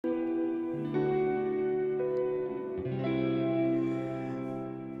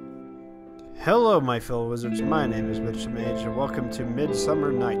Hello, my fellow wizards. My name is Midsummer Night, and welcome to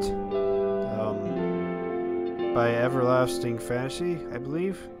Midsummer Night, by Everlasting Fantasy, I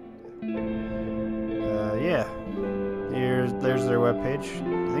believe. Yeah. There's their webpage.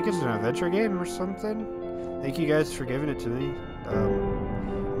 I think it's an adventure game or something. Thank you guys for giving it to me.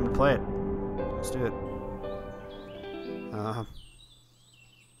 I'm gonna play it. Let's do it.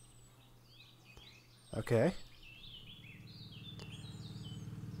 Okay.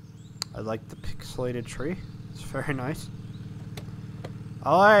 I like the pixelated tree. It's very nice.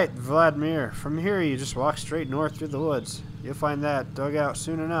 Alright, Vladimir. From here, you just walk straight north through the woods. You'll find that dugout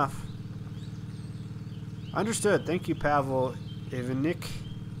soon enough. Understood. Thank you, Pavel Ivanik.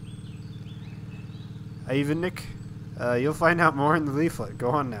 You'll find out more in the leaflet. Go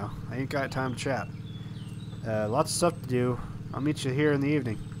on now. I ain't got time to chat. Lots of stuff to do. I'll meet you here in the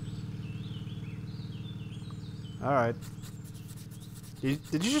evening. Alright.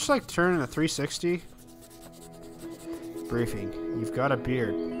 Did you just like turn in a 360? Briefing. You've got a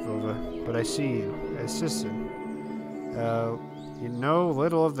beard, Vova, but I see you. Assistant. You know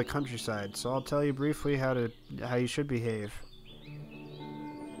little of the countryside, so I'll tell you briefly how you should behave.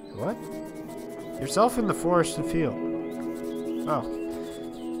 What? Yourself in the forest and field. Oh.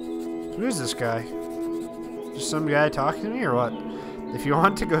 Who is this guy? Just some guy talking to me or what? If you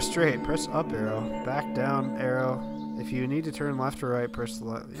want to go straight, press up arrow. Back down arrow. If you need to turn left or right, press the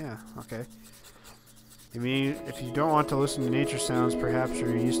left. Yeah, okay. I mean, if you don't want to listen to nature sounds, perhaps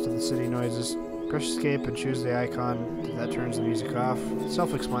you're used to the city noises, press escape and choose the icon that turns the music off.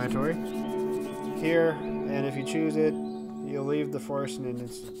 Self-explanatory. Here, and if you choose it, you'll leave the forest in an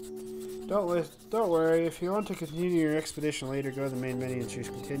instant. Don't worry, if you want to continue your expedition later, go to the main menu and choose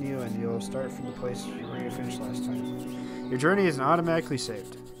continue, and you'll start from the place where you finished last time. Your journey is automatically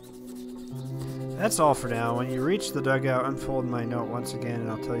saved. That's all for now. When you reach the dugout, unfold my note once again, and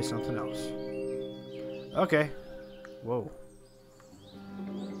I'll tell you something else. Okay. Whoa.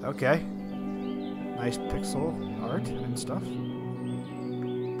 Okay. Nice pixel art and stuff.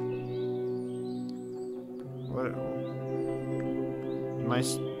 What?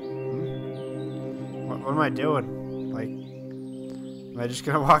 What am I doing? Like, am I just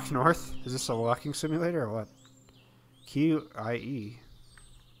gonna walk north? Is this a walking simulator or what? QIE.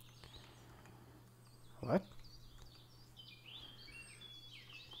 What?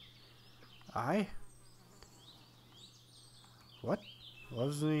 What?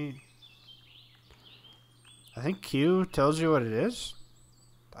 Loves me. I think Q tells you what it is.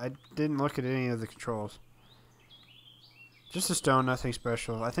 I didn't look at any of the controls. Just a stone, nothing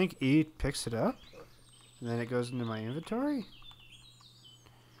special. I think E picks it up, and then it goes into my inventory.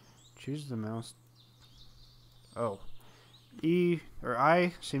 Choose the mouse. Oh. E, or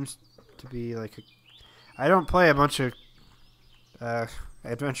I, seems to be like a... I don't play a bunch of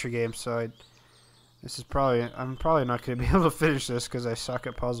adventure games, so I'm probably not going to be able to finish this because I suck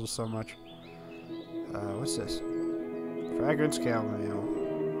at puzzles so much. What's this? Fragrance chamomile.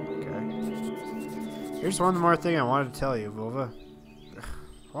 Okay. Here's one more thing I wanted to tell you, Vova.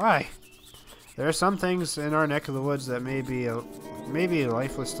 Why? There are some things in our neck of the woods that may be a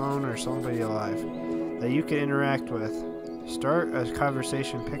lifeless stone or somebody alive that you can interact with. Start a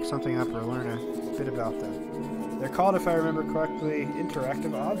conversation, pick something up, or learn a bit about them. They're called, if I remember correctly,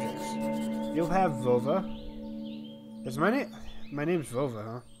 interactive objects. You'll have Vova. Is my name? My name's Vova,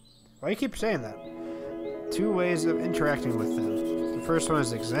 huh? Why do you keep saying that? 2 ways of interacting with them. The first one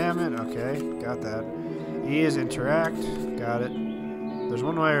is examine. Okay, got that. E is interact. Got it. There's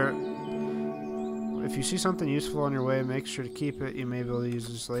one way. If you see something useful on your way, make sure to keep it. You may be able to use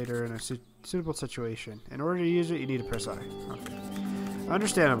this later in a suitable situation. In order to use it, you need to press I. Okay.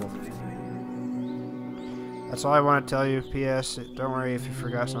 Understandable. That's all I want to tell you. P.S. Don't worry if you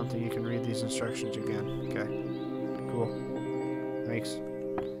forgot something. You can read these instructions again. Okay. Cool. Thanks.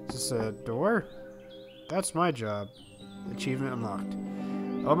 Is this a door? That's my job. Achievement unlocked.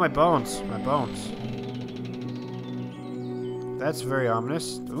 Oh, my bones. My bones. That's very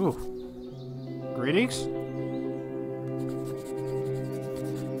ominous. Ooh. Greetings?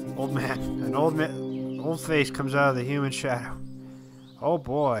 Old man. An old face comes out of the human shadow. Oh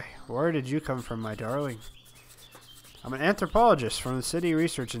boy. Where did you come from, my darling? I'm an anthropologist from the City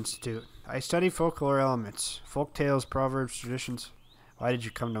Research Institute. I study folklore elements, folk tales, proverbs, traditions. Why did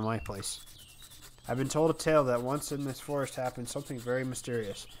you come to my place? I've been told a tale that once in this forest happened something very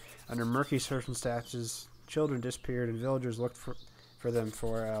mysterious. Under murky circumstances, children disappeared and villagers looked for them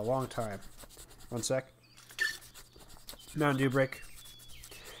for a long time. One sec. Mountain Dew break.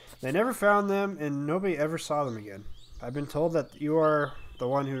 They never found them and nobody ever saw them again. I've been told that you are the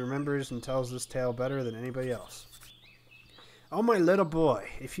one who remembers and tells this tale better than anybody else. Oh, my little boy,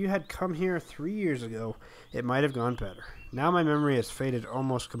 if you had come here 3 years ago, it might have gone better. Now my memory has faded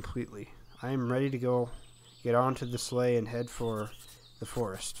almost completely. I am ready to go get onto the sleigh and head for the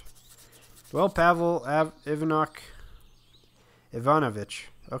forest. Well, Pavel Ivanovich.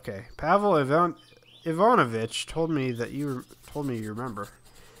 Okay, Pavel Ivanovich told me you remember.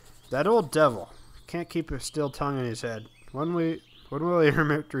 That old devil can't keep a still tongue in his head. When will he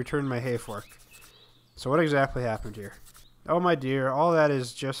return my hay fork? So what exactly happened here? Oh, my dear, all that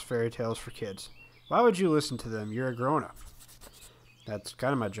is just fairy tales for kids. Why would you listen to them? You're a grown-up. That's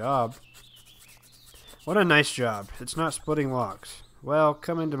kind of my job. What a nice job. It's not splitting logs. Well,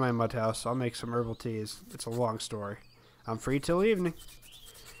 come into my mud house. I'll make some herbal teas. It's a long story. I'm free till evening.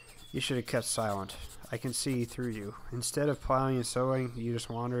 You should have kept silent. I can see through you. Instead of plowing and sowing, you just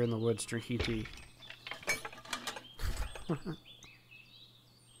wander in the woods drinking tea.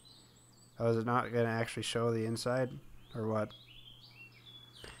 Oh, is it not going to actually show the inside? Or what?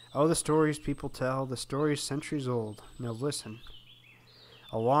 Oh, the stories people tell. The stories centuries old. Now listen.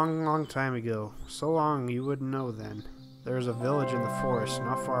 A long, long time ago, so long you wouldn't know then, there was a village in the forest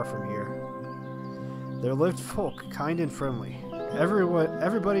not far from here. There lived folk, kind and friendly.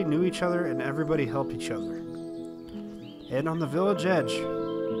 Everybody knew each other and everybody helped each other. And on the village edge,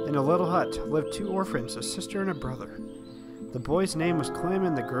 in a little hut, lived 2 orphans, a sister and a brother. The boy's name was Clem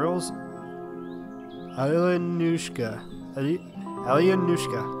and the girl's Alyanushka.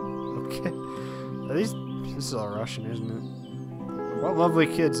 Okay. This is all Russian, isn't it? What lovely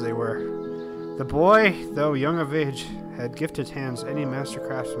kids they were. The boy, though young of age, had gifted hands any master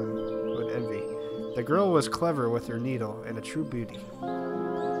craftsman would envy. The girl was clever with her needle and a true beauty.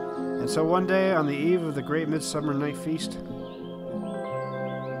 And so one day, on the eve of the great Midsummer Night feast,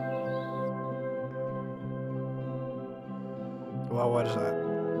 well, what is that?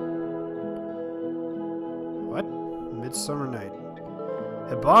 What? Midsummer Night.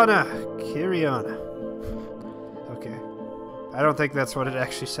 Hibana Kiriana. Okay. I don't think that's what it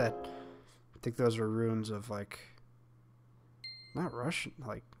actually said. I think those are runes of, like, not Russian,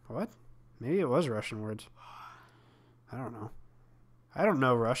 like, what? Maybe it was Russian words. I don't know. I don't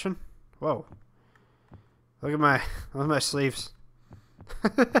know Russian. Whoa. Look at my sleeves.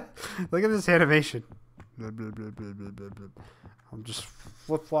 Look at this animation. I'm just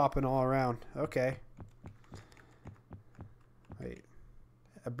flip-flopping all around. Okay. Wait.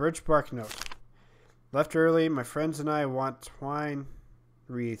 A birch bark note. Left early, my friends and I want twine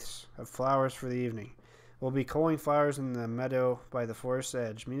wreaths of flowers for the evening. We'll be culling flowers in the meadow by the forest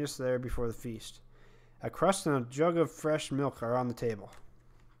edge. Meet us there before the feast. A crust and a jug of fresh milk are on the table.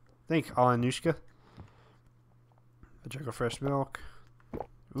 Think, Alanushka. A jug of fresh milk.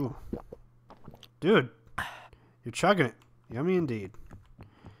 Ooh. Dude, you're chugging it. Yummy indeed.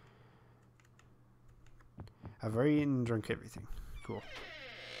 I've already eaten and drunk everything. Cool.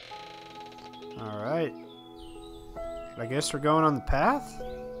 Alright. I guess we're going on the path?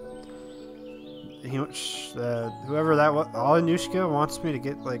 Whoever that was, Alanushka wants me to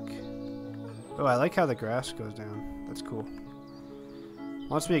get, like... Oh, I like how the grass goes down. That's cool.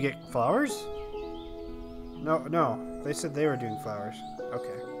 Wants me to get flowers? No. They said they were doing flowers.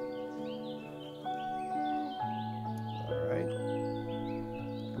 Okay. Alright.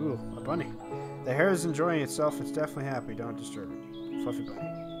 Ooh, a bunny. The hare is enjoying itself. It's definitely happy. Don't disturb it. Fluffy bunny.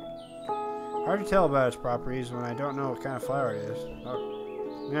 Hard to tell about its properties when I don't know what kind of flower it is.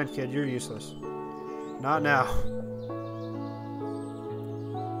 Oh, man, kid, you're useless. Not now.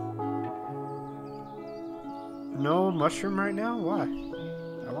 No mushroom right now? Why?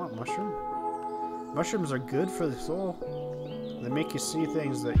 I want mushroom. Mushrooms are good for the soul. They make you see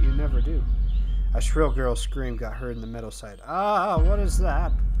things that you never do. A shrill girl's scream got heard in the meadow side. Ah, what is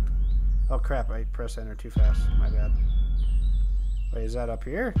that? Oh crap, I pressed enter too fast. My bad. Wait, is that up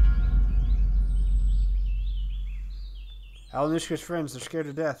here? Alanushka's friends, they're scared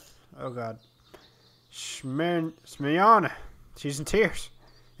to death. Oh god. Smirjana. She's in tears.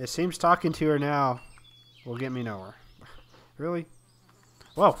 It seems talking to her now will get me nowhere. Really?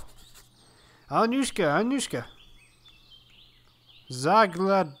 Whoa. Alanushka.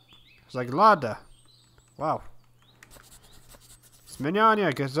 Zaglada. Wow.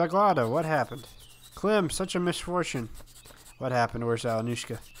 Smirjana Zaglada. What happened? Clem, such a misfortune. What happened? Where's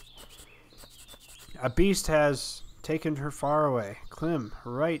Alanushka? A beast has taken her far away. Clem,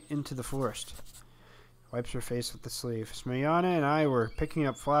 right into the forest. Wipes her face with the sleeve. Smirjana and I were picking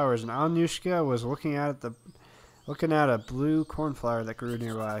up flowers, and Alanushka was looking at a blue cornflower that grew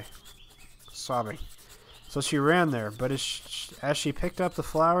nearby, sobbing. So she ran there, but as she picked up the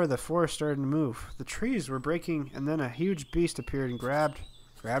flower, the forest started to move. The trees were breaking, and then a huge beast appeared and grabbed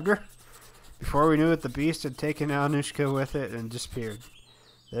her. Before we knew it, the beast had taken Alanushka with it and disappeared.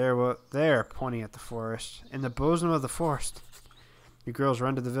 There, pointing at the forest. In the bosom of the forest. You girls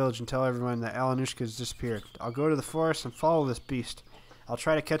run to the village and tell everyone that Alanushka has disappeared. I'll go to the forest and follow this beast. I'll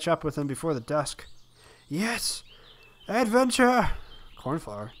try to catch up with him before the dusk. Yes! Adventure!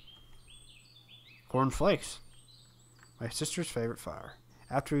 Cornflower. Cornflakes. My sister's favorite flower.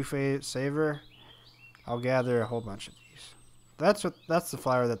 After we save her, I'll gather a whole bunch of these. That's the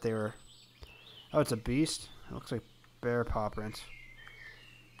flower that they were... Oh, it's a beast? It looks like bear paw prints.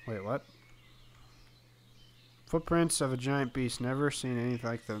 Wait, what? Footprints of a giant beast. Never seen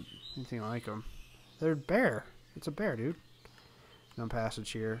anything like them. They're bear. It's a bear, dude. No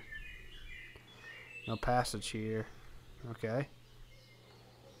passage here. No passage here. Okay.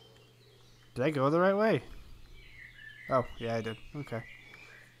 Did I go the right way? Oh, yeah, I did. Okay.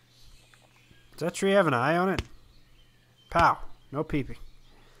 Does that tree have an eye on it? Pow! No peeping.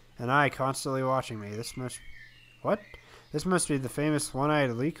 An eye constantly watching me. What? This must be the famous one-eyed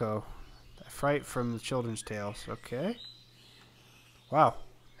Liko. A fright from the children's tales. Okay. Wow.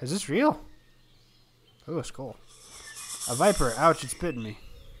 Is this real? Ooh, a skull. A viper. Ouch, it's bitten me.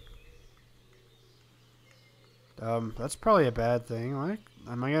 That's probably a bad thing. Like,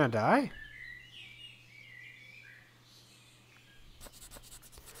 am I gonna die?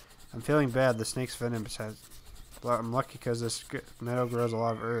 I'm feeling bad. The snake's venom has... Well, I'm lucky because this meadow grows a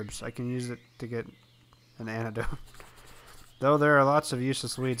lot of herbs. I can use it to get an antidote. Though there are lots of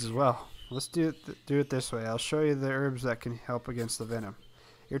useless weeds as well. Let's do it this way. I'll show you the herbs that can help against the venom.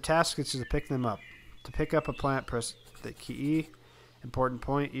 Your task is to pick them up. To pick up a plant, press the key. Important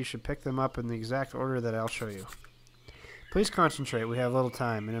point, you should pick them up in the exact order that I'll show you. Please concentrate. We have little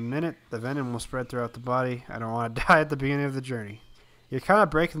time. In a minute, the venom will spread throughout the body. I don't want to die at the beginning of the journey. You're kind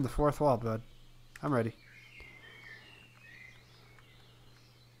of breaking the fourth wall, bud. I'm ready.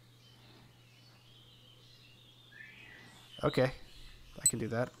 Okay. I can do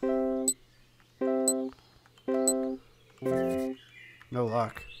that. No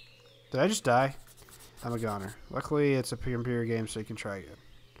luck. Did I just die? I'm a goner. Luckily, it's a computer game, so you can try again.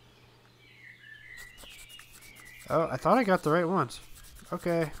 Oh, I thought I got the right ones.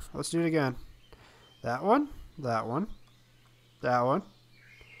 Okay, let's do it again. That one, that one, that one,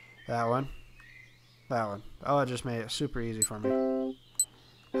 that one, that one. Oh, it just made it super easy for me.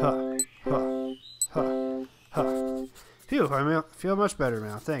 Huh, huh, huh, huh. Phew, I feel much better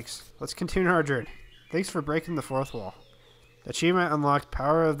now. Thanks. Let's continue our journey. Thanks for breaking the fourth wall. Achievement unlocked.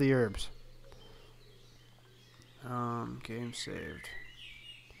 Power of the herbs. Game saved.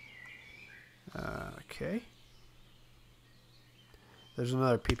 Okay. There's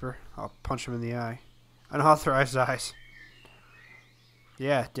another peeper. I'll punch him in the eye. Unauthorized eyes.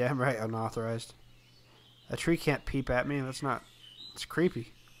 Yeah, damn right, unauthorized. A tree can't peep at me. That's not... It's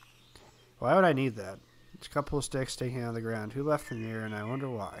creepy. Why would I need that? It's a couple of sticks sticking out of the ground. Who left them there, and I wonder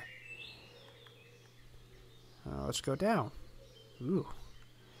why. Let's go down. Ooh.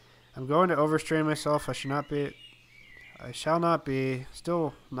 I'm going to overstrain myself. I shall not be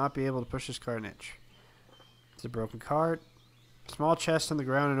able to push this cart an inch. It's a broken cart. Small chest on the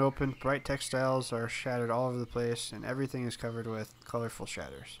ground and open. Bright textiles are shattered all over the place, and everything is covered with colorful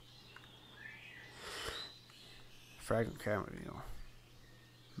shatters. Fragment chamomile.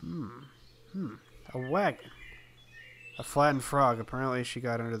 A wagon. A flattened frog. Apparently she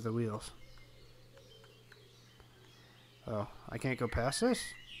got under the wheels. Oh, I can't go past this?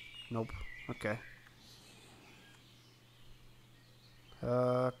 Nope. Okay.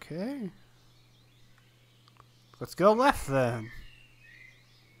 Okay. Let's go left then.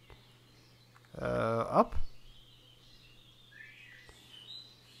 Up?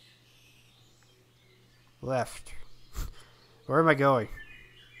 Left. Where am I going?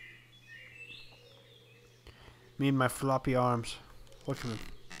 Me and my floppy arms. Look at them.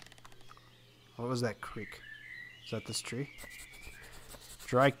 What was that creak? Is that this tree?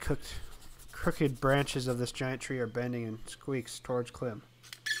 Dry, crooked branches of this giant tree are bending and squeaks towards Clem.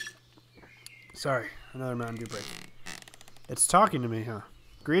 Sorry, another Mountain Dew break. It's talking to me, huh?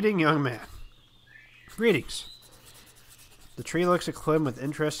 Greeting, young man. Greetings. The tree looks at Clem with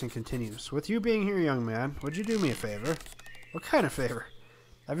interest and continues. With you being here, young man, would you do me a favor? What kind of favor?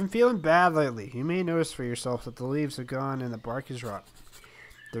 I've been feeling bad lately. You may notice for yourself that the leaves have gone and the bark is rotten.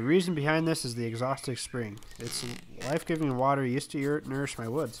 The reason behind this is the exhausted spring. Its life-giving water used to nourish my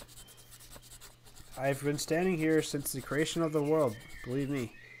woods. I've been standing here since the creation of the world. Believe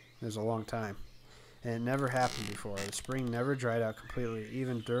me, it was a long time. And it never happened before. The spring never dried out completely,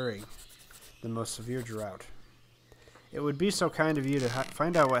 even during the most severe drought. It would be so kind of you to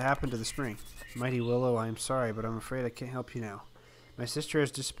find out what happened to the spring. Mighty Willow, I am sorry, but I'm afraid I can't help you now. My sister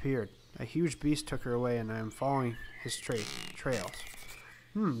has disappeared. A huge beast took her away, and I am following his trails.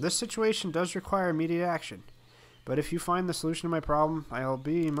 This situation does require immediate action. But if you find the solution to my problem, I'll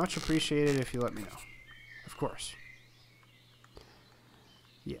be much appreciated if you let me know. Of course.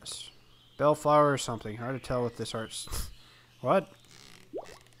 Yes. Bellflower or something. Hard to tell with this art. What?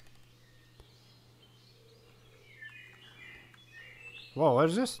 Whoa, what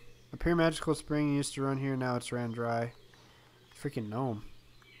is this? A pure magical spring used to run here, now it's ran dry. Freaking gnome.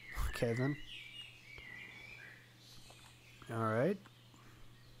 Okay then. Alright.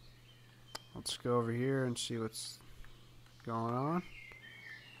 Let's go over here and see what's going on.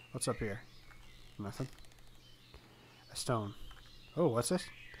 What's up here? Nothing. A stone. Oh, what's this?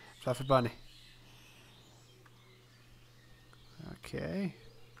 Fluffy bunny. Okay.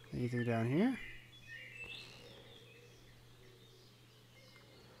 Anything down here?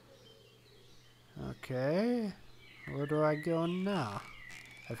 Okay. Where do I go now?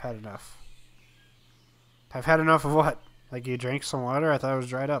 I've had enough. I've had enough of what? Like you drank some water? I thought it was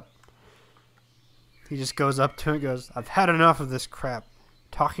dried up. He just goes up to it and goes, I've had enough of this crap.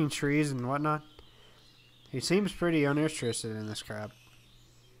 Talking trees and whatnot. He seems pretty uninterested in this crap.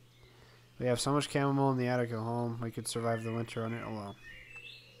 We have so much chamomile in the attic at home, we could survive the winter on it alone.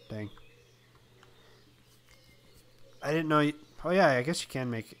 Dang. I didn't know you... Oh yeah, I guess you can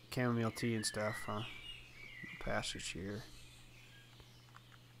make chamomile tea and stuff, huh? Passage here.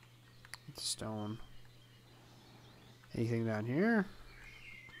 Stone. Anything down here?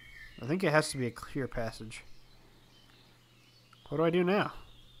 I think it has to be a clear passage. What do I do now?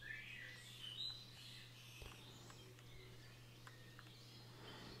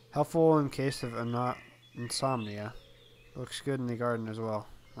 Helpful in case of insomnia. Looks good in the garden as well.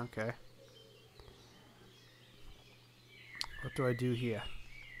 Okay. What do I do here?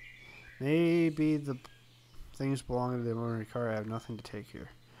 Maybe the things belong to the motoring car. I have nothing to take here.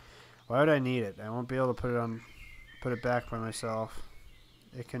 Why would I need it? I won't be able to put it back by myself.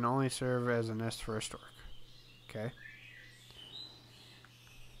 It can only serve as a nest for a stork. Okay.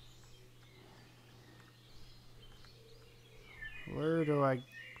 Where do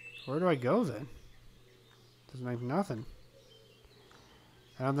I go then? Doesn't make nothing.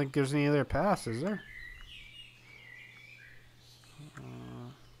 I don't think there's any other paths, is there?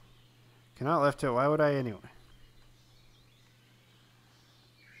 Cannot lift it. Why would I anyway?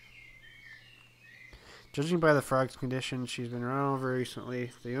 Judging by the frog's condition, she's been run over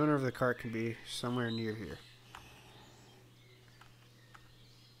recently. The owner of the cart can be somewhere near here.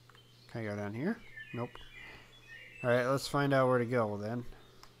 Can I go down here? Nope. Alright, let's find out where to go then.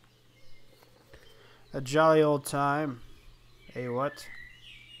 A jolly old time. A what?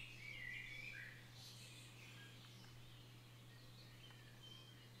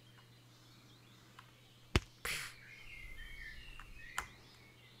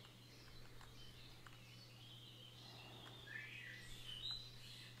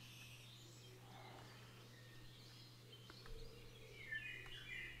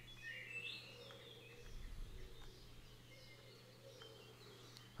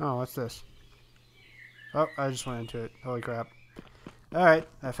 Oh, what's this? Oh, I just went into it. Holy crap. Alright,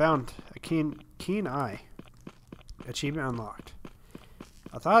 I found a keen eye. Achievement unlocked.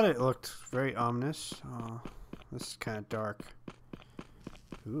 I thought it looked very ominous. Oh, this is kind of dark.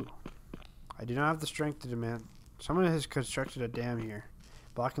 Ooh. I do not have the strength to demand. Someone has constructed a dam here,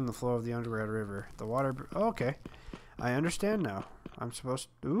 blocking the flow of the underground river. The water... Oh, okay. I understand now. I'm supposed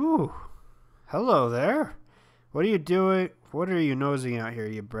to... Ooh. Hello there. What are you doing? What are you nosing out here,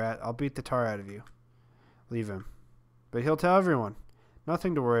 you brat? I'll beat the tar out of you. Leave him. But he'll tell everyone.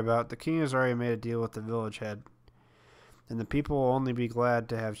 Nothing to worry about. The king has already made a deal with the village head. And the people will only be glad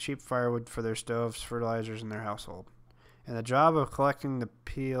to have cheap firewood for their stoves, fertilizers, and their household. And the job of collecting the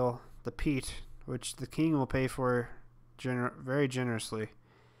peat, which the king will pay for very generously.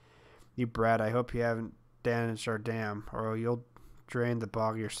 You brat, I hope you haven't damaged our dam, or you'll drain the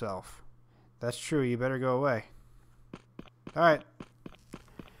bog yourself. That's true, you better go away. Alright.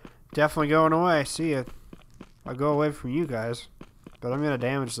 Definitely going away. See ya. I'll go away from you guys. But I'm gonna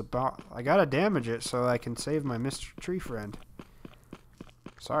damage the bog. I gotta damage it so I can save my Mr. Tree friend.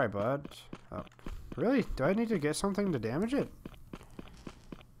 Sorry, bud. Oh, really? Do I need to get something to damage it?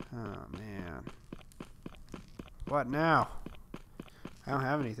 Oh, man. What now? I don't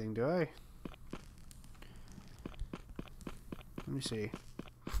have anything, do I? Let me see.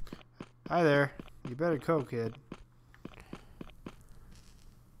 Hi there. You better go, kid.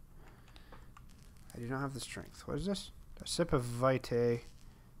 I do not have the strength. What is this? A sip of Vitae,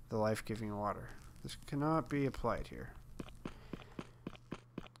 the life-giving water. This cannot be applied here.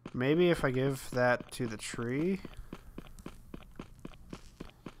 Maybe if I give that to the tree.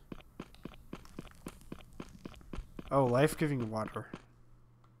 Oh, life-giving water.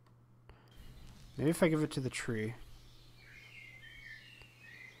 Maybe if I give it to the tree.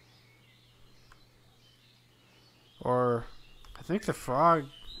 Or, I think the frog,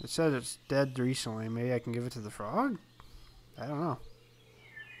 it said it's dead recently. Maybe I can give it to the frog? I don't know.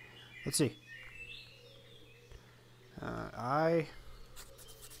 Let's see.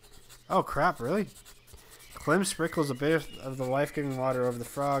 Oh crap, really? Clem sprinkles a bit of the life-giving water over the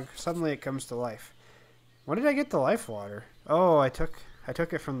frog. Suddenly it comes to life. When did I get the life water? Oh, I took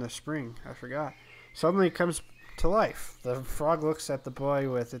it from the spring. I forgot. Suddenly it comes to life. The frog looks at the boy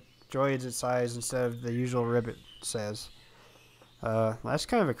with joy in its eyes instead of the usual ribbit says. That's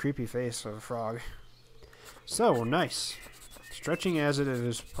kind of a creepy face of a frog. So, nice. Stretching as it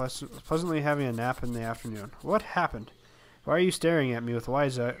is, pleasantly having a nap in the afternoon. What happened? Why are you staring at me with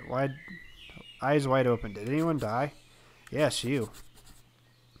eyes wide open? Did anyone die? Yes, you.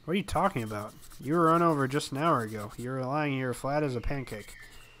 What are you talking about? You were run over just an hour ago. You were lying here flat as a pancake.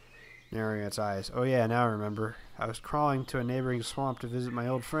 Narrowing its eyes. Oh yeah, now I remember. I was crawling to a neighboring swamp to visit my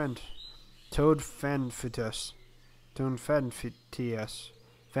old friend, Toad Fanfutus. Fanfutius.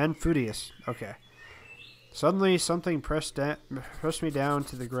 Okay. Suddenly, something pressed me down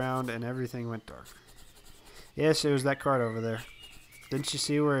to the ground, and everything went dark. Yes, it was that cart over there. Didn't you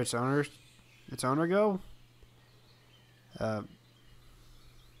see where its owner go?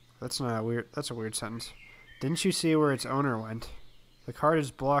 That's a weird sentence. Didn't you see where its owner went? The cart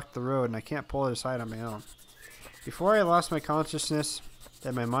has blocked the road, and I can't pull it aside on my own. Before I lost my consciousness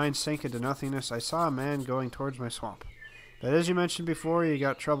and my mind sank into nothingness, I saw a man going towards my swamp. But as you mentioned before, you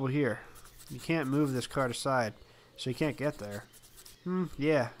got trouble here. You can't move this cart aside, so you can't get there.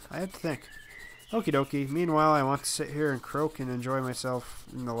 Yeah, I have to think. Okie dokie. Meanwhile, I want to sit here and croak and enjoy myself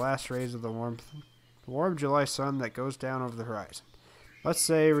in the last rays of the warm July sun that goes down over the horizon. Let's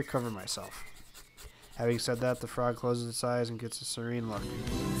say, recover myself. Having said that, the frog closes its eyes and gets a serene look.